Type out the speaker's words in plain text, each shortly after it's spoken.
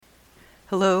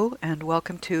Hello, and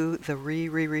welcome to the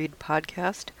Reread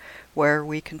podcast, where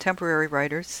we contemporary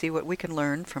writers see what we can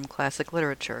learn from classic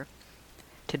literature.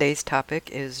 Today's topic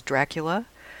is Dracula,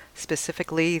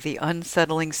 specifically the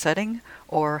unsettling setting,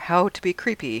 or how to be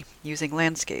creepy using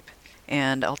landscape.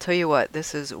 And I'll tell you what,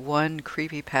 this is one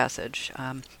creepy passage.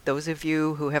 Those of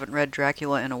you who haven't read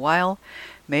Dracula in a while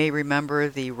may remember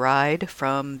the ride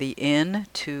from the inn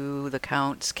to the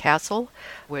Count's castle,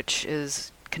 which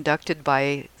is conducted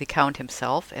by the Count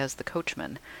himself as the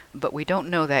coachman, but we don't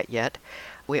know that yet.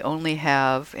 We only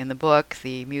have in the book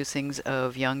the musings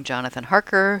of young Jonathan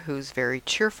Harker, who's very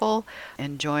cheerful,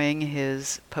 enjoying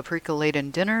his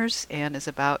paprika-laden dinners, and is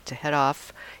about to head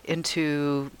off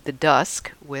into the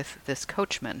dusk with this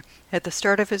coachman. At the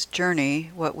start of his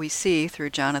journey, what we see through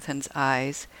Jonathan's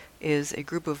eyes is a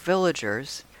group of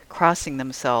villagers crossing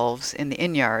themselves in the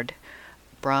inn yard.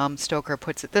 Bram Stoker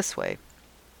puts it this way: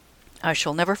 I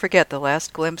shall never forget the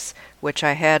last glimpse which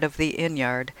I had of the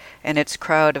inn-yard, and its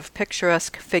crowd of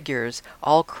picturesque figures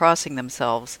all crossing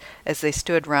themselves as they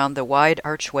stood round the wide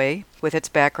archway, with its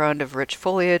background of rich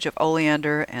foliage of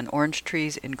oleander and orange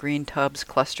trees in green tubs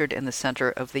clustered in the center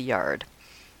of the yard.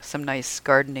 Some nice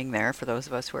gardening there for those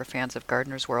of us who are fans of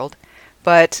Gardener's World.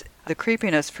 But the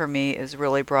creepiness for me is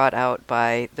really brought out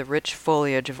by the rich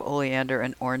foliage of oleander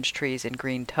and orange trees in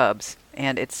green tubs.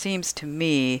 And it seems to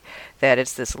me that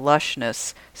it's this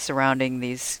lushness surrounding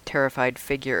these terrified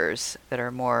figures that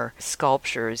are more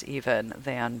sculptures even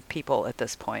than people at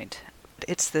this point.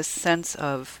 It's this sense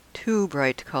of too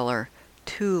bright color,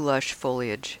 too lush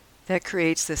foliage, that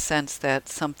creates this sense that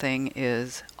something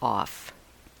is off.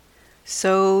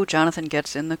 So Jonathan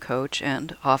gets in the coach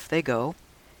and off they go.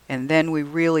 And then we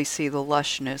really see the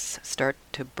lushness start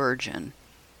to burgeon.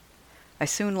 I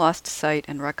soon lost sight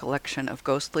and recollection of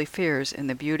ghostly fears in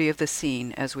the beauty of the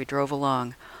scene as we drove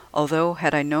along, although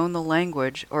had I known the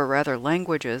language, or rather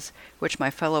languages, which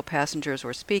my fellow passengers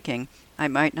were speaking, I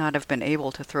might not have been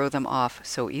able to throw them off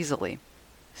so easily.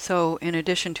 So, in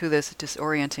addition to this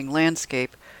disorienting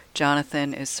landscape,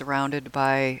 Jonathan is surrounded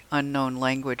by unknown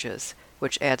languages,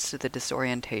 which adds to the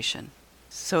disorientation.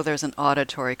 So there's an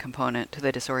auditory component to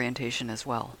the disorientation as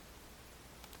well.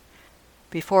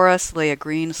 Before us lay a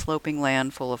green sloping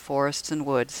land full of forests and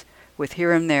woods, with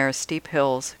here and there steep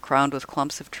hills crowned with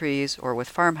clumps of trees or with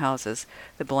farmhouses,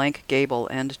 the blank gable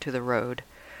end to the road.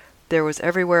 There was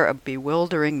everywhere a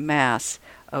bewildering mass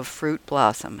of fruit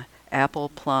blossom: apple,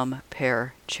 plum,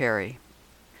 pear, cherry.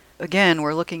 Again,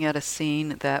 we're looking at a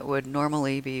scene that would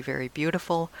normally be very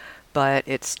beautiful, but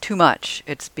it's too much.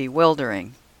 It's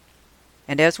bewildering.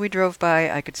 And as we drove by,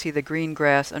 I could see the green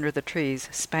grass under the trees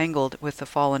spangled with the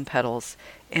fallen petals.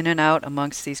 In and out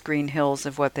amongst these green hills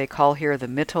of what they call here the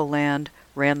Mittel land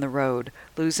ran the road,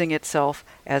 losing itself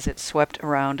as it swept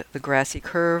around the grassy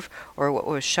curve, or what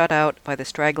was shut out by the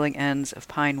straggling ends of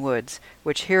pine woods,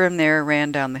 which here and there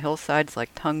ran down the hillsides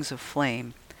like tongues of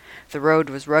flame. The road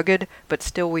was rugged, but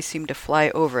still we seemed to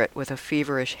fly over it with a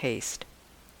feverish haste.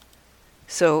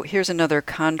 So here's another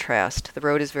contrast. The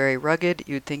road is very rugged.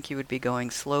 You'd think you would be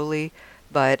going slowly,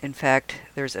 but in fact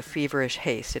there's a feverish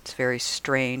haste. It's very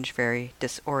strange, very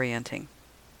disorienting.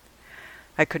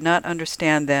 I could not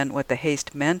understand then what the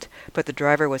haste meant, but the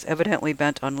driver was evidently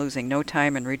bent on losing no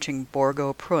time in reaching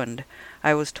Borgo Prund.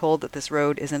 I was told that this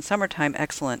road is in summertime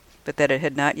excellent, but that it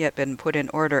had not yet been put in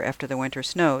order after the winter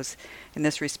snows. In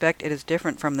this respect it is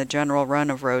different from the general run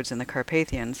of roads in the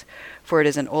Carpathians, for it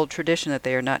is an old tradition that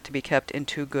they are not to be kept in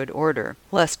too good order,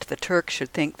 lest the Turks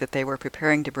should think that they were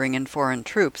preparing to bring in foreign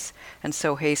troops, and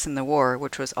so hasten the war,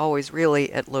 which was always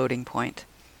really at loading point.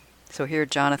 So here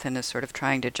Jonathan is sort of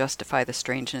trying to justify the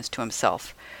strangeness to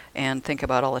himself, and think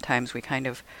about all the times we kind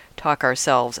of talk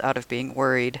ourselves out of being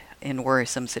worried in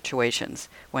worrisome situations,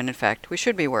 when in fact we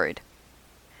should be worried.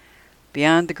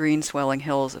 Beyond the green swelling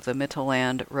hills of the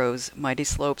Mittelland rose mighty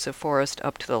slopes of forest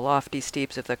up to the lofty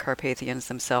steeps of the Carpathians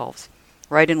themselves.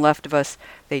 Right and left of us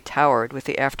they towered, with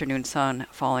the afternoon sun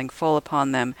falling full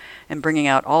upon them and bringing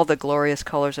out all the glorious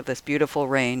colors of this beautiful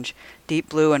range, deep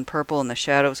blue and purple in the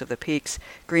shadows of the peaks,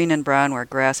 green and brown where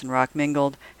grass and rock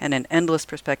mingled, and an endless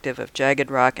perspective of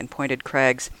jagged rock and pointed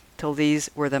crags, till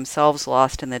these were themselves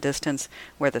lost in the distance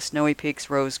where the snowy peaks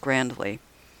rose grandly.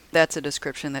 That's a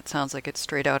description that sounds like it's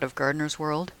straight out of Gardener's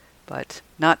World, but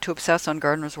not to obsess on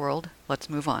Gardener's World. Let's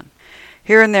move on.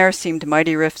 Here and there seemed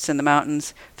mighty rifts in the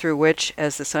mountains, through which,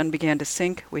 as the sun began to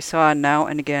sink, we saw now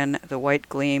and again the white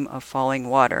gleam of falling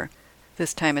water.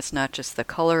 This time it's not just the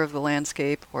color of the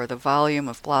landscape or the volume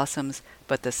of blossoms,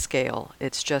 but the scale.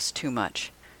 It's just too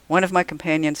much. One of my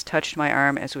companions touched my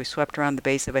arm as we swept around the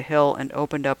base of a hill and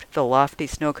opened up the lofty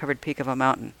snow-covered peak of a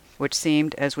mountain. which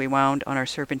seemed, as we wound on our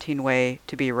serpentine way,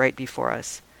 to be right before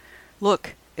us.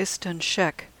 "Look, Istan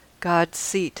Shek, God's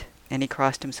seat," and he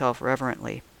crossed himself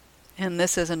reverently. And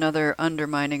this is another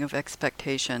undermining of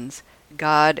expectations.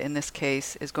 God, in this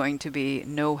case, is going to be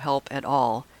no help at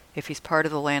all. If he's part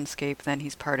of the landscape, then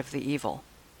he's part of the evil.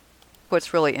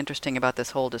 What's really interesting about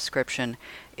this whole description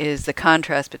is the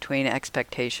contrast between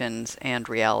expectations and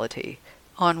reality.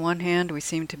 On one hand, we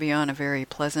seem to be on a very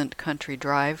pleasant country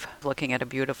drive, looking at a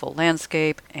beautiful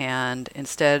landscape, and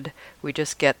instead we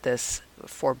just get this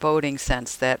foreboding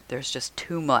sense that there's just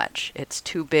too much. It's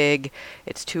too big,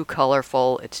 it's too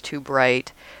colorful, it's too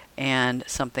bright, and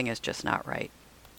something is just not right.